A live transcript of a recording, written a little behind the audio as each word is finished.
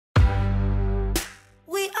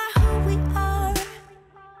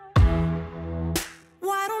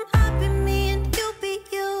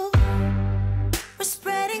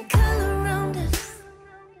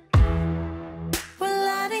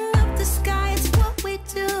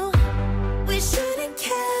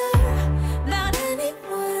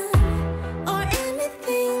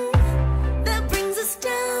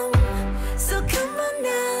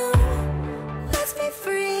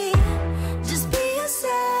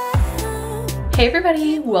Hey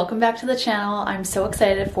everybody, welcome back to the channel. I'm so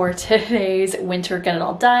excited for today's winter get it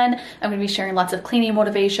all done. I'm gonna be sharing lots of cleaning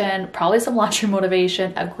motivation, probably some laundry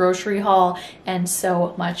motivation, a grocery haul, and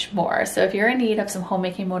so much more. So if you're in need of some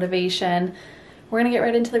homemaking motivation, we're gonna get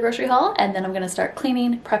right into the grocery haul, and then I'm gonna start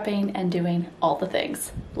cleaning, prepping, and doing all the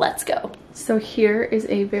things. Let's go. So here is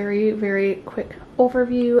a very quick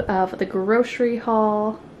overview of the grocery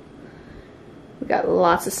haul. We got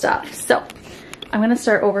lots of stuff. So I'm gonna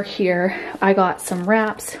start over here. I got some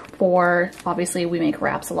wraps for, obviously we make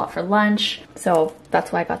wraps a lot for lunch, so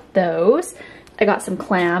that's why I got those. I got some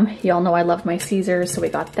clam. Y'all know I love my Caesars, so we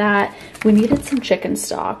got that. We needed some chicken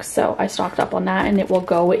stock, so I stocked up on that, and it will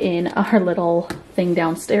go in our little thing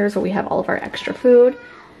downstairs where we have all of our extra food.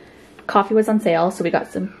 Coffee was on sale, so we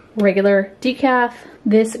got some regular decaf.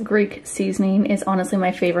 This Greek seasoning is honestly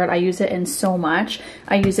my favorite. I use it in so much.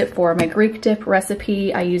 I use it for my Greek dip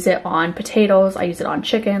recipe. I use it on potatoes. I use it on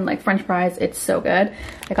chicken, like French fries. It's so good.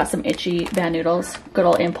 I got some itchy van noodles, good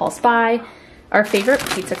old impulse buy. Our favorite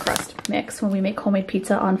pizza crust mix. When we make homemade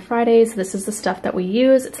pizza on Fridays, this is the stuff that we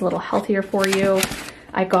use. It's a little healthier for you.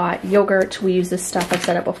 I got yogurt. We use this stuff, I've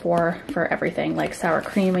said it before, for everything, like sour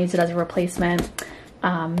cream. I use it as a replacement.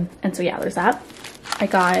 And so yeah, there's that. I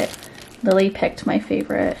got, Lily picked my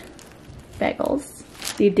favorite bagels.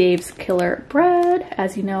 The Dave's Killer Bread.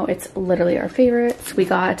 As you know, it's literally our favorites. We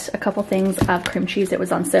got a couple things of cream cheese. It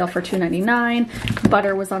was on sale for $2.99.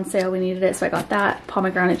 Butter was on sale, we needed it, so I got that.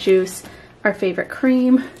 Pomegranate juice, our favorite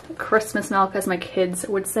cream, Christmas milk, as my kids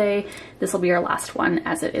would say. This will be our last one,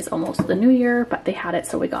 as it is almost the new year, but they had it,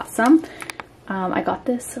 so we got some. I got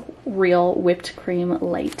this real whipped cream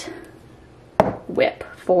light whip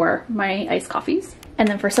for my iced coffees. And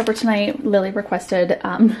then for supper tonight, Lily requested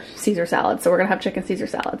Caesar salad, so we're gonna have chicken Caesar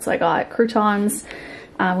salad. So I got croutons,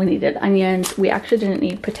 we needed onions. We actually didn't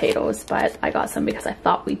need potatoes, but I got some because I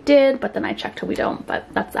thought we did, but then I checked we don't, but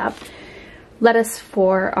that's that. Lettuce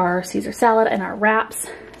for our Caesar salad and our wraps,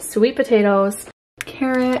 sweet potatoes,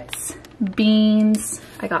 carrots, beans.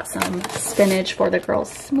 I got some spinach for the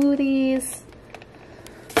girls' smoothies,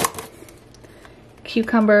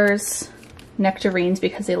 cucumbers, nectarines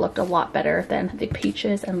because they looked a lot better than the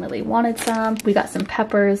peaches, and Lily wanted some. We got some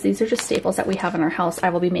peppers. These are just staples that we have in our house. I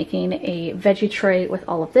will be making a veggie tray with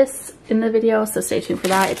all of this in the video, so stay tuned for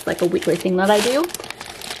that. It's like a weekly thing that I do.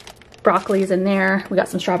 Broccoli's in there. We got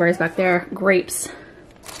some strawberries back there, grapes,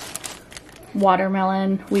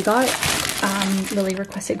 watermelon. We got, Lily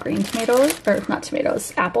requested green tomatoes, or not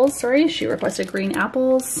tomatoes, apples, sorry. She requested green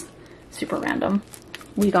apples, super random.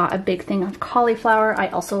 We got a big thing of cauliflower. I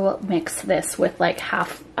also mix this with like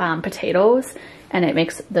half potatoes, and it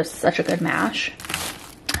makes this such a good mash.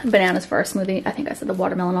 Bananas for our smoothie. I think I said the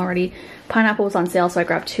watermelon already. Pineapple was on sale, so I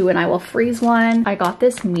grabbed 2 and I will freeze one. I got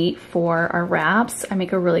this meat for our wraps. I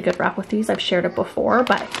make a really good wrap with these. I've shared it before,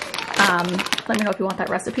 but let me know if you want that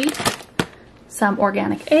recipe. Some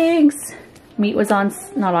organic eggs. Meat was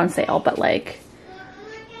not on sale, but like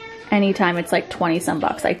anytime it's like 20 some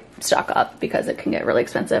bucks, I stock up because it can get really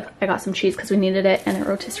expensive. I got some cheese because we needed it, and a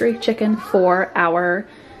rotisserie chicken for our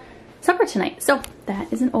supper tonight. So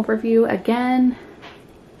that is an overview again.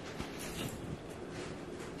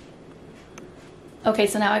 Okay,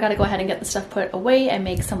 so now I gotta go ahead and get the stuff put away and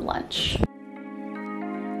make some lunch.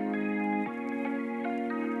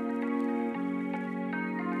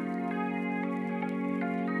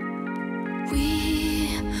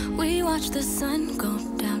 We watch the sun go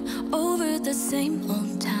down over the same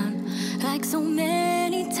old town, like so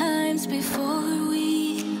many times before.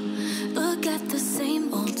 We look at the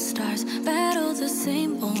same old stars, battle the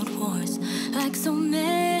same old wars, like so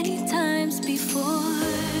many times before.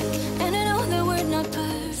 And I know that we're not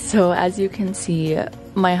perfect. So as you can see,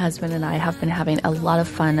 my husband and I have been having a lot of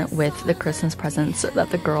fun with the Christmas presents that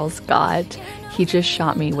the girls got. He just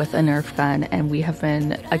shot me with a Nerf gun, and we have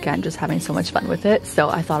been, again, just having so much fun with it. So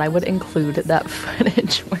I thought I would include that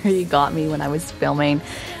footage where he got me when I was filming.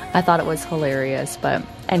 I thought it was hilarious, but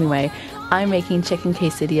anyway, I'm making chicken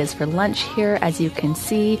quesadillas for lunch here. As you can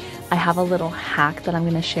see, I have a little hack that I'm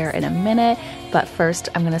gonna share in a minute, but first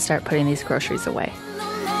I'm gonna start putting these groceries away.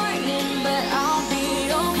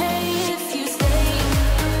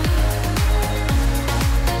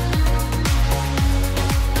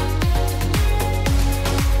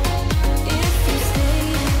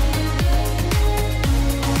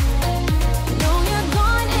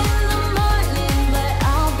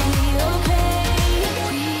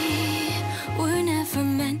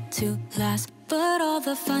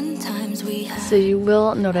 So you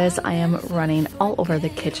will notice I am running all over the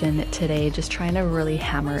kitchen today, just trying to really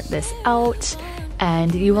hammer this out.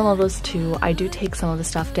 And you will notice too, I do take some of the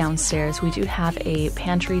stuff downstairs. We do have a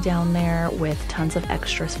pantry down there with tons of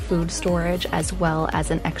extra food storage, as well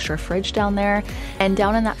as an extra fridge down there. And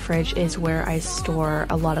down in that fridge is where I store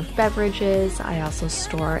a lot of beverages. I also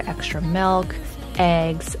store extra milk,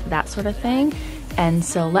 eggs, that sort of thing. And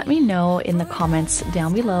so let me know in the comments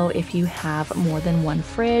down below if you have more than one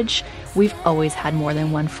fridge. We've always had more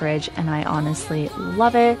than one fridge and I honestly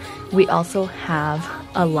love it. We also have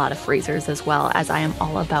a lot of freezers as well, as I am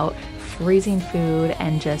all about freezing food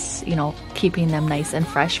and just, you know, keeping them nice and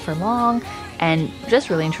fresh for long, and just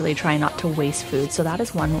really and truly trying not to waste food. So that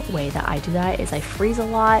is one way that I do that, is I freeze a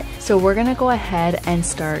lot. So we're gonna go ahead and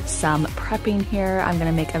start some prepping here. I'm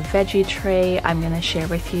gonna make a veggie tray. I'm gonna share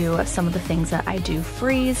with you some of the things that I do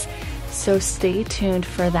freeze. So stay tuned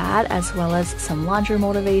for that, as well as some laundry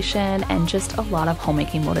motivation and just a lot of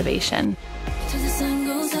homemaking motivation. Till the sun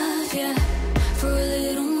goes up, yeah, for a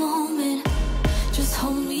little moment. Just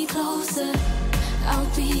hold me closer, I'll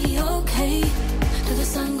be okay. Till the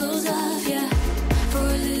sun goes up, yeah, for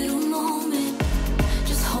a little moment.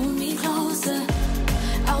 Just hold me closer,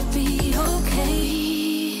 I'll be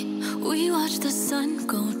okay. We watch the sun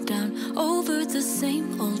go down over the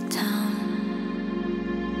same old town.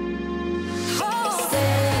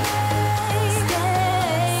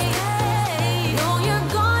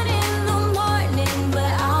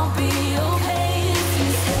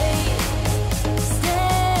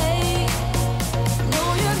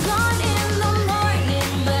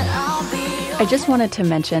 I just wanted to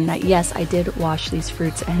mention that yes, I did wash these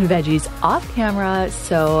fruits and veggies off camera,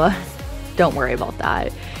 so don't worry about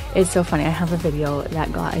that. It's so funny, I have a video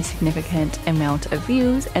that got a significant amount of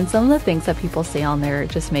views, and some of the things that people say on there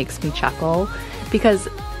just makes me chuckle, because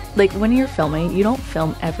like when you're filming, you don't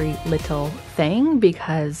film every little thing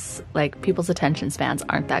because like people's attention spans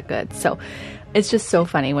aren't that good. So it's just so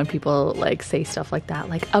funny when people like say stuff like that,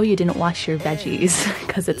 like, oh, you didn't wash your veggies,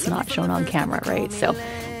 because it's not shown on camera, right? So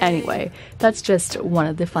anyway, that's just one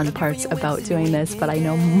of the fun parts about doing this. But I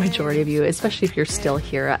know majority of you, especially if you're still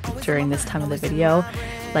here during this time of the video,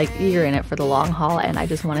 like you're in it for the long haul, and I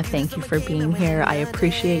just want to thank you for being here. I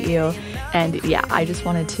appreciate you. And yeah, I just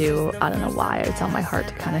wanted to, I don't know why, it's on my heart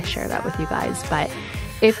to kind of share that with you guys. But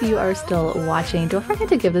if you are still watching, don't forget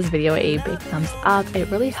to give this video a big thumbs up. It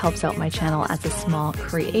really helps out my channel as a small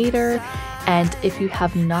creator. And if you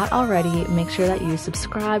have not already, make sure that you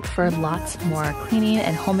subscribe for lots more cleaning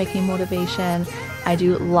and homemaking motivation. I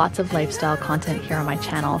do lots of lifestyle content here on my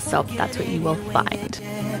channel, so that's what you will find.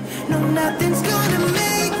 No, nothing's gonna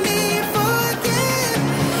make me forget.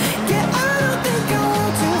 Yeah, I don't think I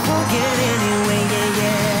want to forget anyway, yeah,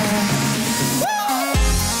 yeah.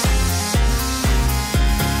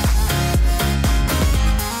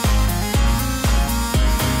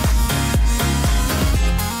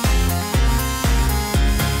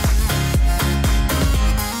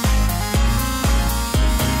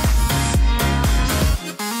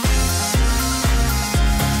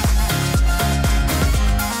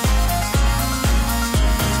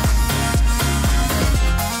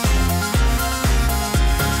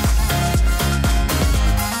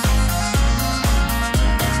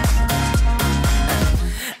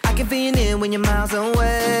 When you're miles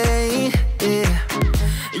away, yeah,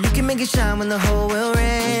 you can make it shine when the whole world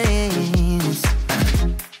rains.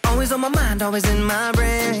 Always on my mind, always in my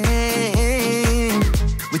brain.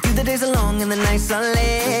 With you the days are long and the nights are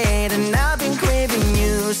late, and I've been craving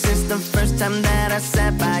you since the first time that I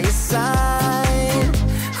sat by your side.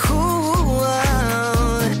 Ooh,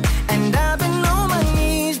 and I've been on my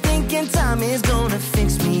knees thinking time is gonna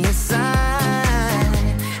fix me inside.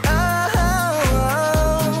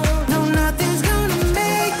 No, nothing's gonna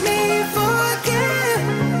make me forget,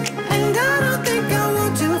 and I don't think I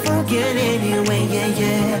want to forget anyway, yeah,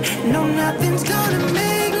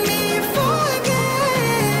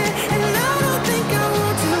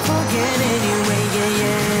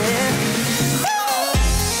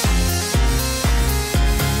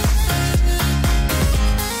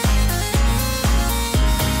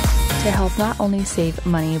 To help not only save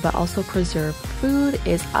money but also preserve food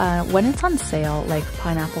is when it's on sale, like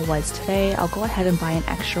pineapple was today, I'll go ahead and buy an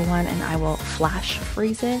extra one and I will flash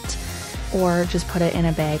freeze it, or just put it in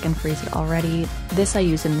a bag and freeze it already. This I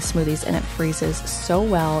use in the smoothies and it freezes so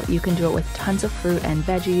well. You can do it with tons of fruit and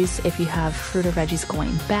veggies. If you have fruit or veggies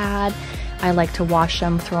going bad, I like to wash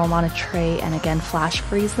them, throw them on a tray, and again flash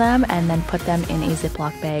freeze them and then put them in a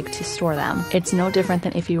Ziploc bag to store them. It's no different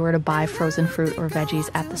than if you were to buy frozen fruit or veggies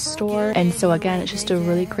at the store. And so again, it's just a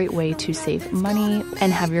really great way to save money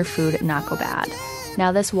and have your food not go bad.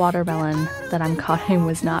 Now this watermelon that I'm cutting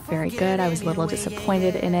was not very good. I was a little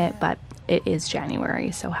disappointed in it, but it is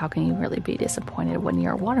January, so how can you really be disappointed when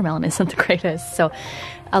your watermelon isn't the greatest? So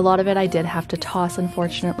a lot of it I did have to toss,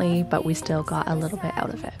 unfortunately, but we still got a little bit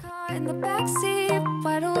out of it. In the backseat,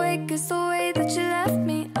 wide awake is the way that you left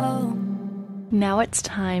me. Oh. Now it's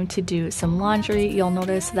time to do some laundry. You'll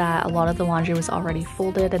notice that a lot of the laundry was already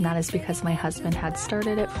folded, and that is because my husband had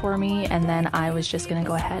started it for me, and then I was just gonna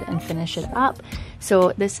go ahead and finish it up.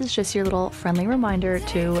 So this is just your little friendly reminder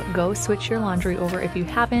to go switch your laundry over if you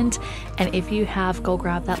haven't, and if you have, go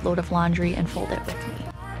grab that load of laundry and fold it with me.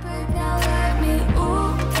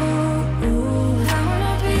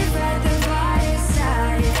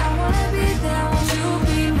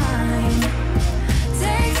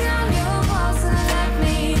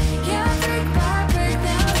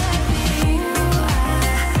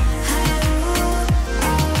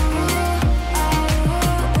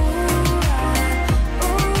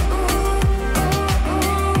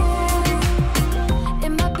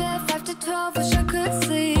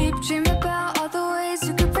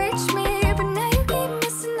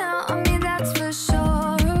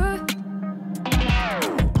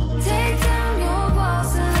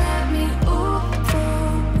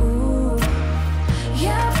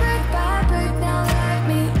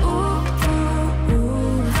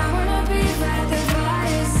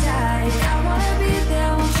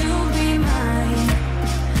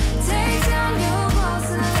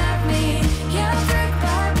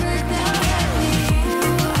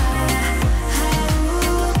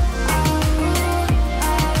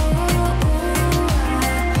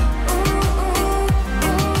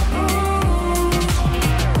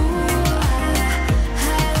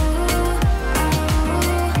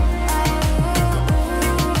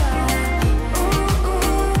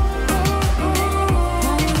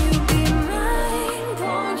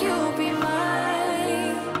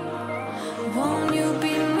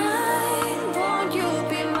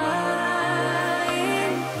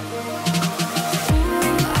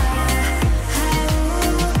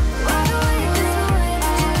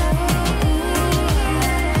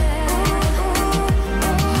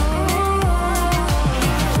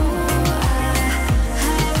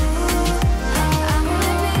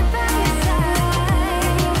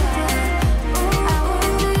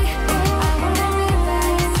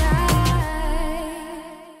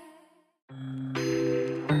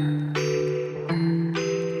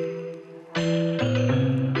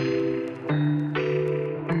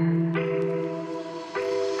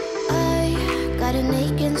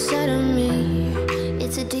 Inside of me,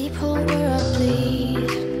 it's a deep hole where I bleed.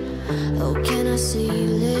 Oh, can I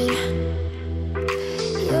seal it?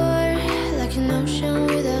 You're like an ocean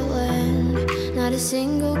without land, not a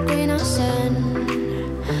single grain of sand.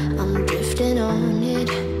 I'm drifting on it,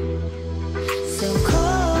 so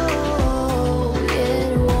cold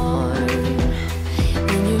yet warm.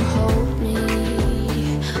 When you hold me,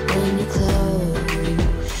 when you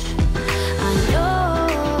close, I know.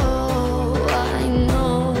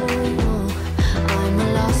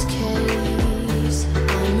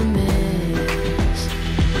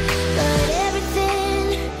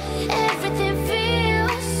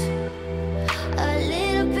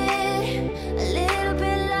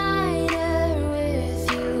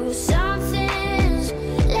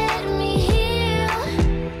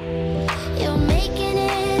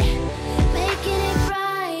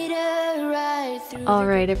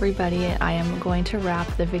 Alright everybody, I am going to wrap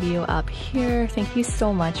the video up here. Thank you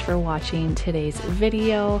so much for watching today's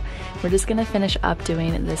video. We're just going to finish up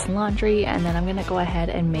doing this laundry, and then I'm going to go ahead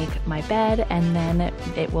and make my bed, and then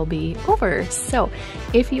it will be over. So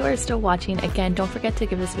if you are still watching, again, don't forget to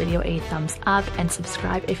give this video a thumbs up and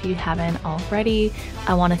subscribe if you haven't already.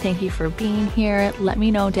 I want to thank you for being here. Let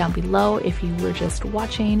me know down below if you were just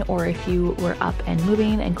watching or if you were up and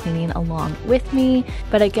moving and cleaning along with me.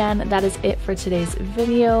 But again, that is it for today's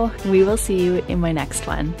video. We will see you in my next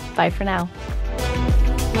one. Bye for now.